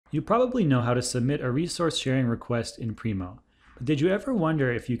You probably know how to submit a resource sharing request in Primo, but did you ever wonder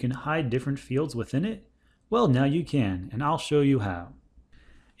if you can hide different fields within it? Well, now you can, and I'll show you how.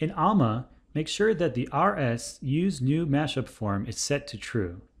 In Alma, make sure that the rs use new mashup form is set to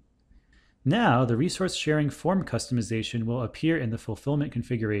true. Now, the resource sharing form customization will appear in the fulfillment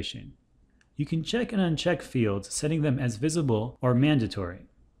configuration. You can check and uncheck fields, setting them as visible or mandatory.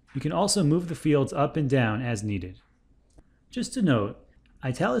 You can also move the fields up and down as needed. Just a note,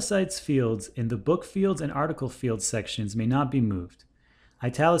 italicized fields in the book fields and article fields sections may not be moved.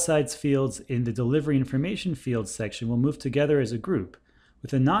 Italicized fields in the delivery information fields section will move together as a group,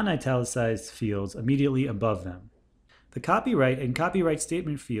 with the non-italicized fields immediately above them. The copyright and copyright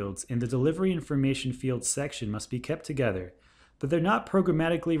statement fields in the delivery information fields section must be kept together, but they're not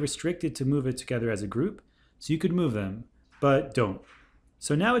programmatically restricted to move it together as a group, so you could move them, but don't.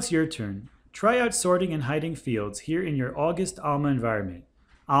 So now it's your turn. Try out sorting and hiding fields here in your August Alma environment.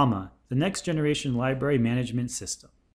 Alma, the next generation library management system.